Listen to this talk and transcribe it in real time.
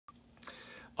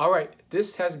All right,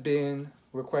 this has been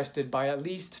requested by at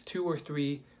least 2 or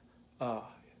 3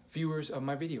 viewers of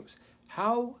my videos.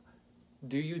 How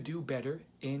do you do better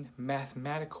in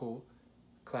mathematical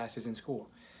classes in school?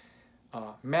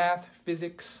 Math,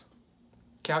 physics,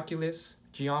 calculus,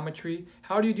 geometry.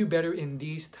 How do you do better in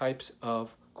these types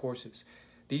of courses,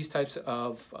 these types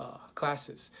of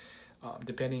classes?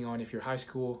 Depending on if you're high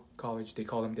school, college, they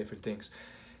call them different things.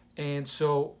 And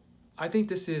so I think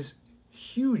this is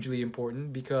hugely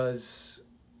important because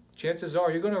chances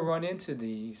are you're going to run into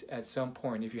these at some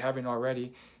point if you haven't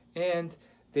already, and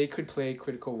they could play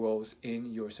critical roles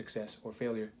in your success or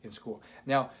failure in school.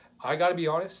 Now, I got to be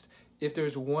honest, if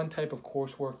there's one type of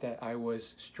coursework that I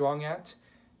was strong at,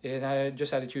 and I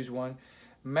just had to choose one,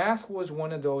 math was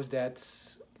one of those that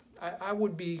I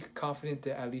would be confident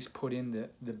to at least put in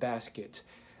the basket.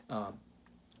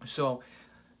 So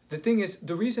the thing is,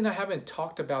 the reason I haven't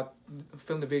talked about,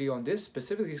 filmed a video on this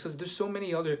specifically is because there's so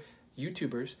many other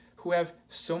YouTubers who have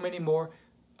so many more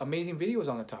amazing videos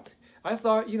on the topic. I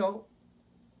thought, you know,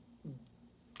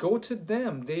 go to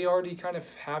them. They already kind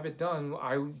of have it done.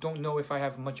 I don't know if I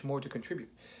have much more to contribute.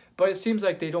 But it seems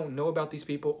like they don't know about these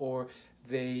people, or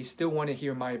they still want to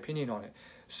hear my opinion on it.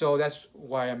 So that's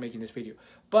why I'm making this video.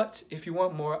 But if you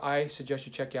want more, I suggest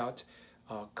you check out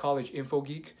College Info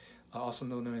Geek, also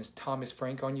known as Thomas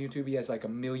Frank on YouTube. He has like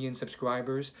 1 million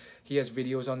subscribers. He has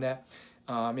videos on that.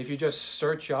 If you just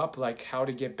search up like how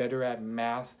to get better at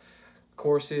math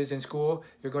courses in school,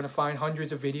 you're going to find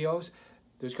hundreds of videos.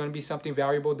 There's going to be something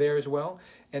valuable there as well.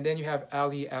 And then you have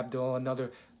Ali Abdaal,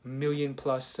 another 1 million+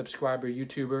 subscriber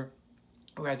YouTuber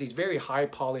who has these very high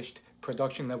polished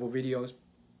production level videos,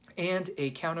 and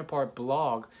a counterpart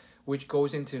blog which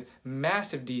goes into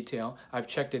massive detail. I've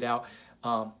checked it out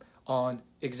on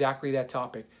exactly that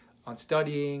topic, on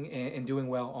studying and doing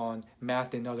well on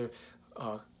math and other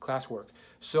classwork.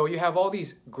 So you have all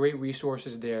these great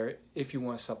resources there if you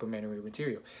want supplementary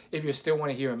material. If you still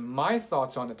want to hear my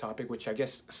thoughts on the topic, which I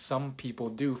guess some people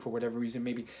do for whatever reason,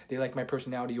 maybe they like my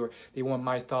personality or they want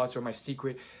my thoughts or my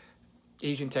secret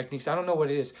Asian techniques, I don't know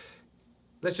what it is.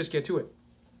 Let's just get to it.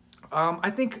 I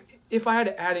think if I had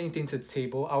to add anything to the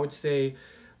table, I would say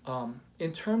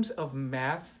in terms of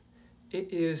math,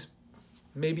 it is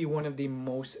maybe one of the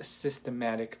most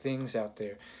systematic things out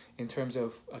there in terms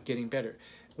of getting better.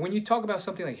 When you talk about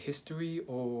something like history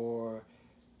or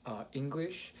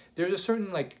English, there's a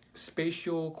certain like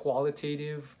spatial,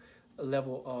 qualitative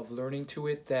level of learning to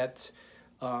it that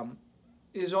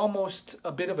is almost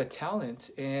a bit of a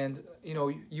talent, and you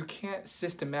know, you can't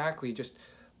systematically just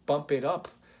bump it up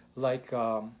like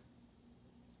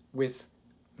with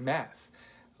math.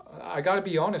 I gotta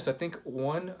be honest, I think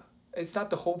it's not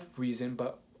the whole reason,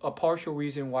 but a partial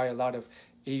reason why a lot of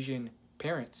Asian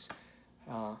parents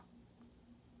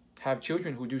have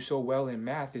children who do so well in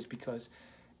math is because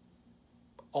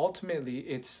ultimately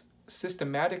it's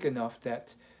systematic enough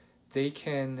that they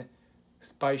can,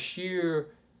 by sheer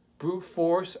brute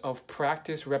force of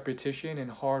practice, repetition, and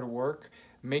hard work,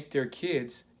 make their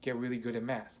kids get really good at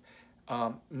math.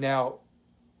 Now,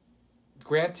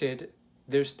 granted,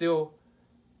 there's still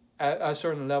at a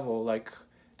certain level, like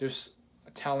there's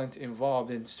a talent involved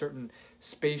in certain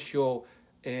spatial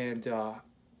and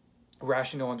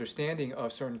rational understanding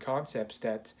of certain concepts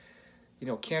that, you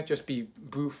know, can't just be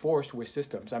brute forced with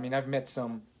systems. I mean, I've met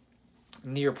some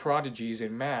near prodigies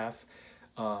in math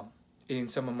in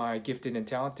some of my gifted and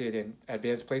talented and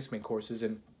advanced placement courses,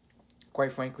 and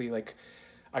quite frankly, like,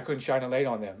 I couldn't shine a light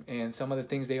on them, and some of the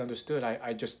things they understood,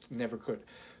 I just never could.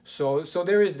 So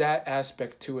there is that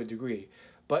aspect to a degree,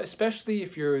 but especially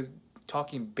if you're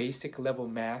talking basic level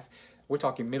math, we're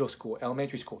talking middle school,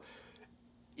 elementary school,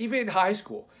 even high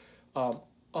school.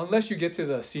 Unless you get to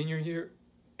the senior year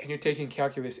and you're taking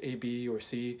calculus A, B, or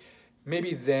C,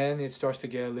 maybe then it starts to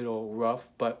get a little rough.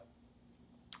 But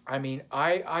I mean,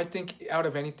 I think out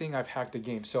of anything, I've hacked the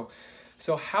game. So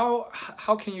how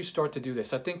can you start to do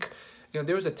this? I think, you know,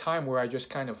 there was a time where I just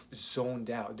kind of zoned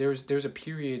out. There's a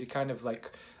period, kind of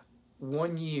like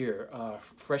 1 year,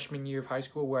 freshman year of high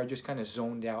school, where I just kind of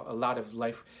zoned out a lot of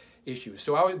life issues.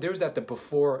 So that's the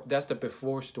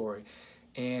before story,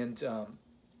 and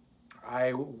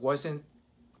I wasn't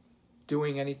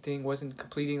doing anything, wasn't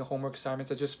completing the homework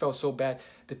assignments. I just felt so bad.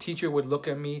 The teacher would look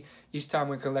at me each time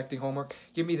when collecting homework,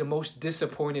 give me the most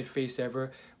disappointed face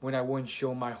ever when I wouldn't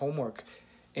show my homework.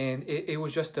 And it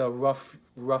was just a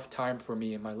rough time for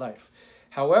me in my life.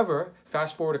 However,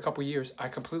 fast forward a couple years, I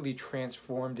completely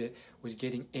transformed it, was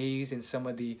getting A's in some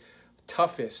of the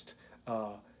toughest,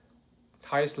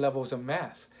 highest levels of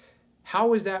math.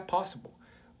 How is that possible?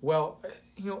 Well,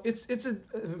 you know, it's a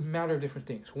matter of different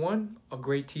things. One, a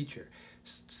great teacher.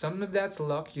 Some of that's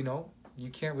luck, you know, you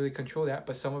can't really control that,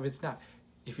 but some of it's not.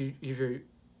 If your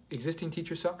existing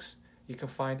teacher sucks, you can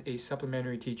find a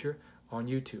supplementary teacher on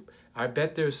YouTube. I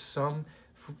bet there's some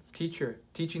teacher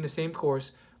teaching the same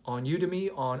course on Udemy,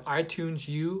 on iTunes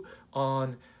U,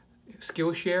 on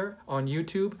Skillshare, on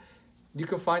YouTube. You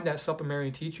can find that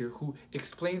supplementary teacher who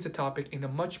explains the topic in a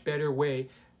much better way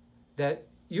that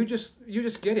you just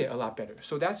get it a lot better.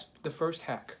 So that's the first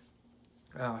hack.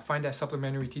 Find that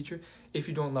supplementary teacher if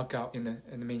you don't luck out in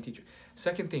the main teacher.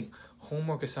 Second thing,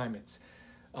 homework assignments.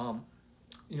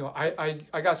 You know,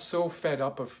 I got so fed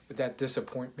up of that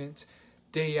disappointment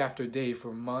day after day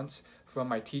for months from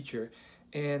my teacher,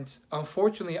 and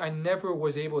unfortunately I never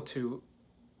was able to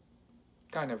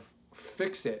kind of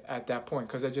fix it at that point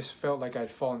because I just felt like I'd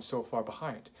fallen so far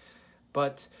behind.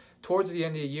 But towards the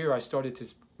end of the year I started to,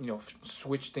 you know,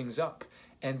 switch things up,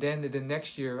 and then the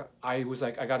next year I was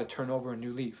like, I got to turn over a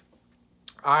new leaf.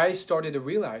 I started to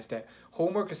realize that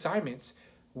homework assignments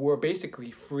were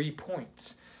basically free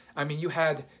points. I mean, you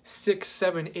had 6,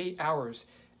 7, 8 hours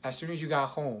as soon as you got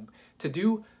home to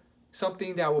do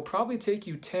something that will probably take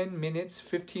you 10 minutes,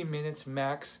 15 minutes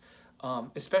max,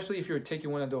 especially if you're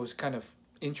taking one of those kind of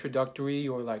introductory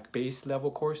or like base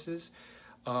level courses.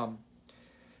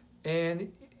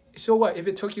 And so what, if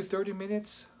it took you 30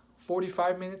 minutes,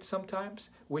 45 minutes sometimes,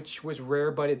 which was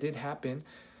rare, but it did happen.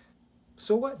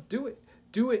 So what, do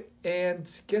it.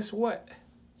 And guess what?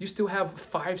 You still have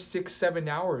 5, 6, 7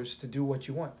 hours to do what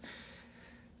you want.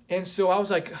 And so I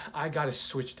was like, I gotta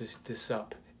switch this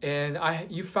up. And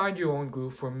you find your own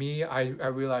groove. For me, I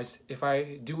realized if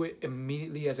I do it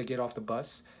immediately as I get off the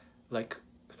bus, like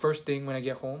first thing when I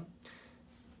get home,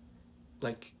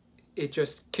 like it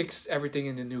just kicks everything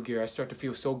into new gear. I start to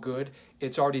feel so good.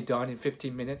 It's already done in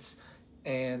 15 minutes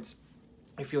and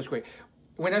it feels great.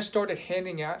 When I started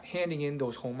handing in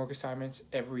those homework assignments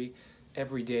every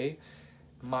day,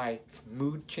 my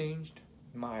mood changed,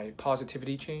 my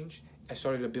positivity changed. I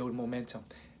started to build momentum,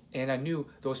 and I knew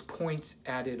those points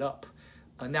added up.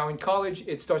 Now in college,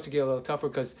 it starts to get a little tougher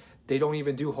because they don't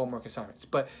even do homework assignments.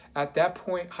 But at that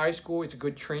point, high school, it's a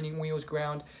good training wheels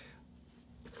ground,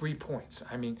 free points.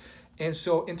 I mean, and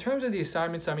so in terms of the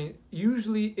assignments, I mean,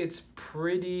 usually it's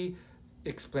pretty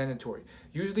explanatory.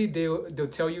 Usually they'll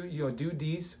tell you, you know, do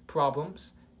these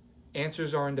problems.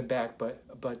 Answers are in the back, but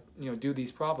you know, do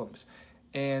these problems.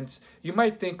 And you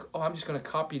might think, oh, I'm just going to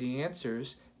copy the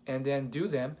answers and then do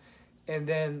them, and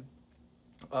then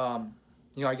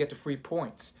you know, I get the free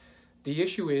points. The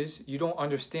issue is you don't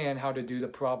understand how to do the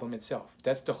problem itself.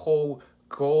 That's the whole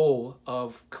goal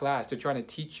of class. They're trying to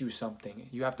teach you something.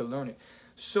 You have to learn it.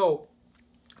 So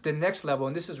the next level,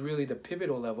 and this is really the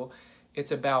pivotal level,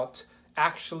 it's about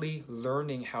actually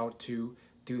learning how to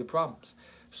do the problems.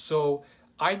 So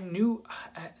I knew,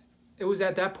 it was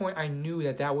at that point I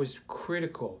knew that was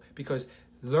critical, because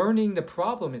learning the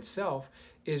problem itself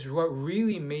is what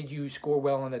really made you score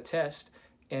well on the test,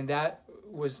 and that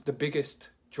was the biggest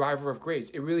driver of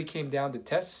grades. It really came down to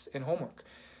tests and homework.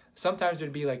 Sometimes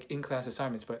there'd be like in-class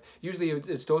assignments, but usually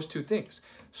it's those two things.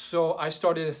 So I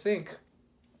started to think,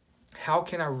 how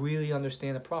can I really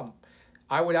understand the problem?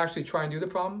 I would actually try and do the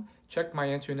problem, check my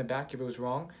answer in the back if it was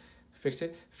wrong, fix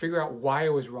it, figure out why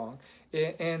it was wrong.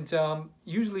 And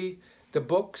usually the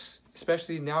books,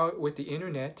 especially now with the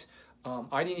internet,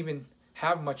 I didn't even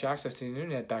have much access to the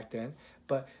internet back then,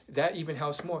 but that even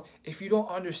helps more. If you don't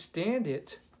understand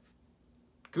it,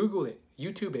 Google it,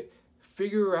 YouTube it,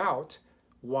 figure out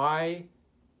why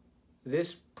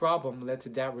this problem led to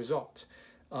that result.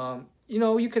 You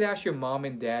know, you could ask your mom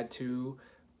and dad too.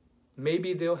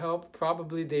 Maybe they'll help.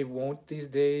 Probably they won't these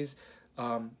days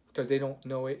because they don't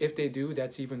know it. If they do,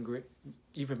 that's even great,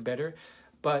 even better.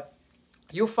 But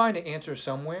you'll find an answer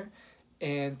somewhere,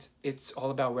 and it's all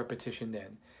about repetition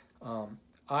then.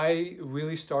 I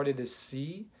really started to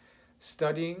see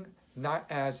studying not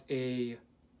as a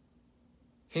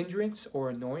hindrance or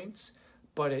annoyance,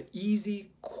 but an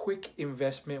easy, quick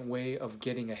investment way of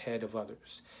getting ahead of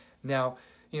others. Now,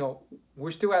 you know,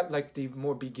 we're still at like the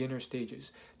more beginner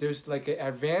stages. There's like an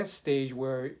advanced stage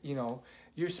where, you know,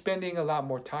 you're spending a lot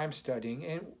more time studying,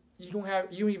 and you don't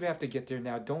even have to get there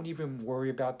now. Don't even worry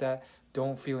about that.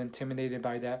 Don't feel intimidated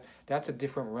by that. That's a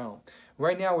different realm.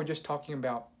 Right now, we're just talking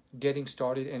about getting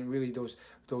started and really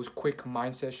those quick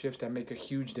mindset shifts that make a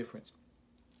huge difference.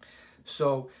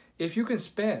 So if you can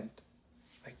spend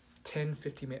like 10,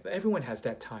 15 minutes, everyone has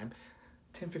that time,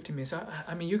 10, 15 minutes.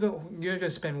 I mean, you're gonna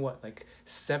spend what, like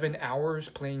 7 hours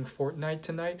playing Fortnite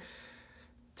tonight?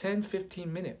 10,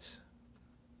 15 minutes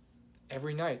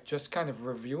every night, just kind of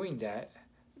reviewing that.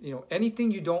 You know,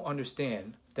 anything you don't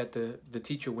understand that the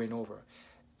teacher went over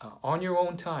on your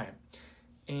own time.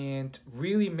 and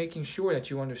really making sure that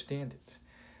you understand it.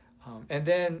 And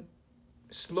then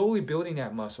slowly building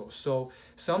that muscle. So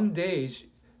some days,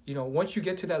 once you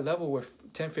get to that level where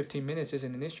 10-15 minutes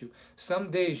isn't an issue,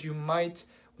 some days you might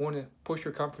want to push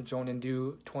your comfort zone and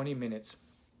do 20 minutes.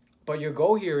 But your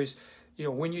goal here is,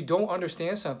 when you don't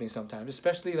understand something sometimes,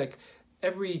 especially like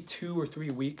every 2 or 3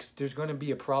 weeks, there's going to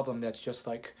be a problem that's just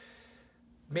like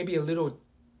maybe a little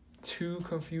too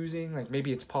confusing. Like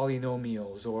maybe it's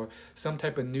polynomials or some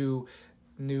type of new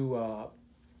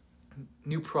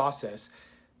process,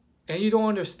 and you don't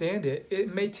understand it.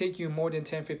 It may take you more than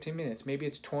 10-15 minutes. Maybe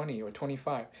it's 20 or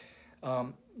 25.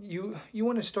 You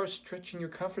want to start stretching your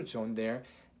comfort zone there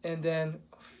and then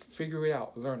figure it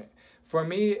out, learn it. For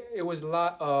me, it was a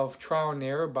lot of trial and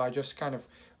error by just kind of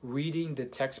reading the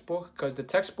textbook, because the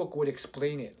textbook would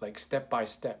explain it like step by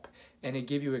step, and it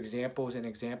give you examples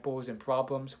and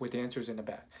problems with answers in the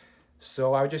back.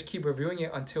 So I would just keep reviewing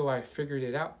it until I figured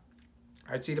it out.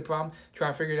 I'd see the problem, try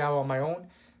to figure it out on my own,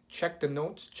 check the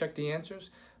notes, check the answers,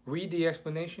 read the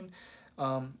explanation.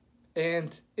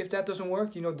 And if that doesn't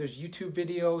work, there's YouTube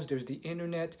videos, there's the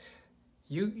internet.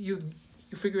 You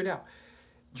figure it out.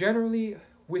 Generally,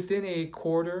 within a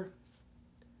quarter,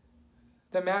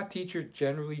 the math teacher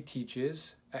generally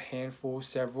teaches a handful,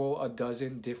 several, a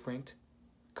dozen different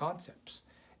concepts,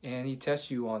 and he tests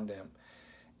you on them.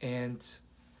 And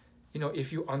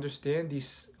if you understand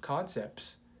these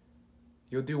concepts,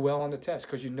 you'll do well on the test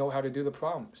because you know how to do the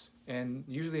problems. And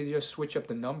usually they just switch up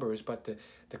the numbers, but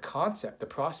the concept, the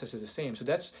process is the same. So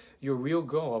that's your real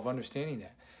goal of understanding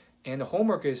that. And the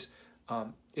homework is,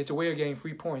 it's a way of getting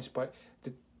free points, but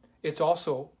it's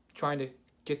also trying to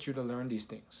get you to learn these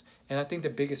things. And I think the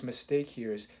biggest mistake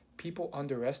here is people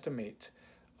underestimate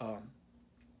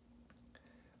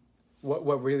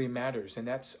what really matters, and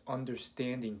that's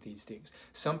understanding these things.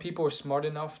 Some people are smart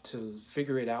enough to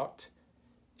figure it out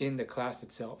in the class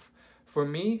itself. For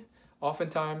me,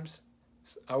 oftentimes,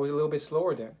 I was a little bit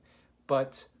slower then,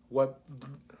 but what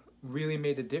really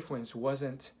made the difference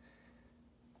wasn't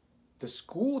the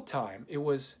school time. It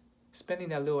was spending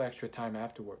that little extra time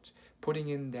afterwards, putting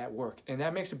in that work, and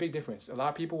that makes a big difference. A lot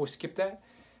of people will skip that,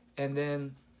 and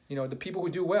then, the people who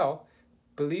do well,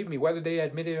 believe me, whether they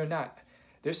admit it or not,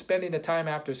 they're spending the time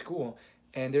after school,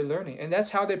 and they're learning, and that's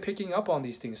how they're picking up on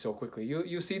these things so quickly.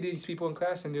 You see these people in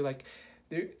class, and they're like,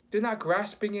 they're not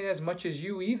grasping it as much as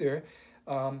you either,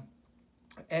 and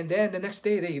then the next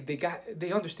day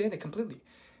they understand it completely,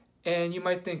 and you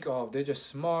might think, oh, they're just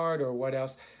smart or what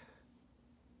else.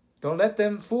 Don't let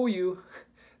them fool you.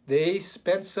 They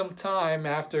spent some time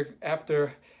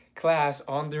after class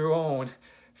on their own,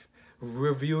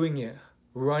 reviewing it,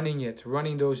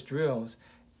 running those drills,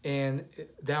 and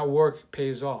that work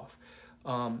pays off.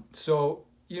 So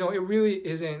it really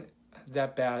isn't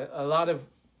that bad.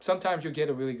 Sometimes you'll get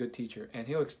a really good teacher, and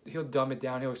he'll dumb it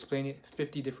down. He'll explain it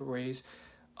 50 different ways.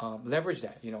 Leverage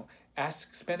that. Ask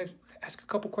a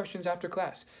couple questions after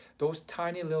class. Those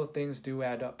tiny little things do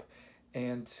add up.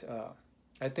 And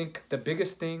I think the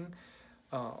biggest thing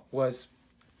was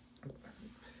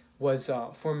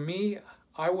for me,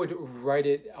 I would write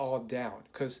it all down,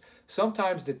 because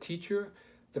sometimes the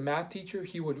math teacher,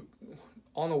 he would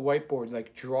on a whiteboard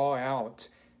like draw out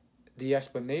the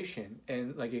explanation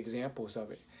and like examples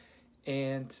of it,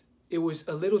 and it was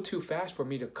a little too fast for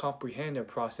me to comprehend the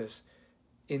process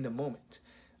in the moment.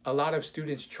 A lot of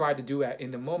students try to do that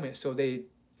in the moment so they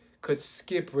could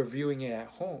skip reviewing it at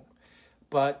home.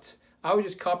 But I would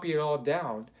just copy it all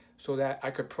down so that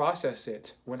I could process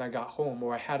it when I got home,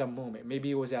 or I had a moment.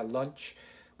 Maybe it was at lunch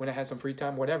when I had some free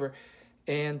time, whatever.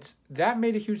 And that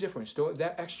made a huge difference.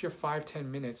 That extra 5-10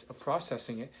 minutes of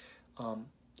processing it,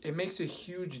 it makes a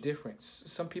huge difference.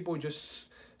 Some people are just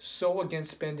so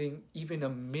against spending even a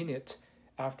minute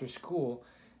after school,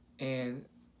 and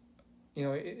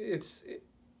it's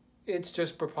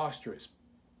just preposterous.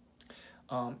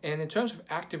 And in terms of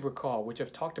active recall, which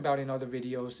I've talked about in other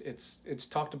videos, it's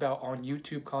talked about on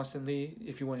YouTube constantly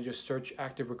if you want to just search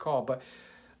active recall, but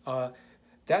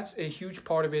that's a huge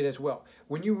part of it as well.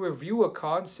 When you review a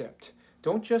concept,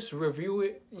 don't just review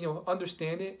it,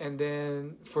 understand it, and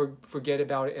then forget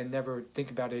about it and never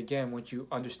think about it again once you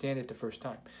understand it the first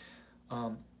time.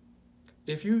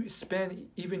 If you spend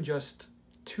even just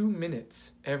 2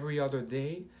 minutes every other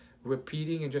day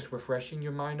repeating and just refreshing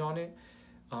your mind on it,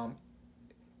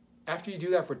 after you do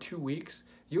that for 2 weeks,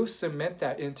 you'll cement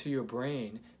that into your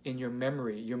brain, in your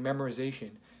memory, your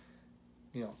memorization,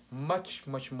 much,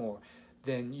 much more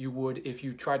than you would if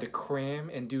you tried to cram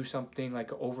and do something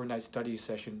like an overnight study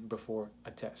session before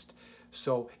a test.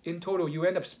 So in total, you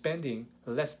end up spending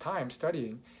less time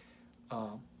studying,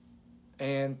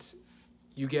 and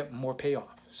you get more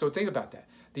payoff. So think about that.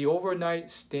 The overnight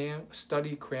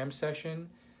study cram session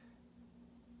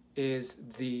is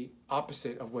the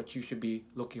opposite of what you should be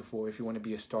looking for if you want to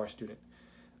be a star student.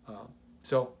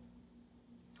 So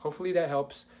hopefully that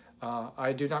helps.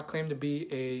 I do not claim to be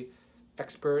a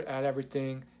expert at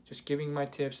everything, just giving my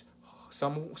tips.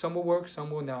 Some will work, some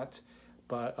will not,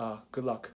 but good luck.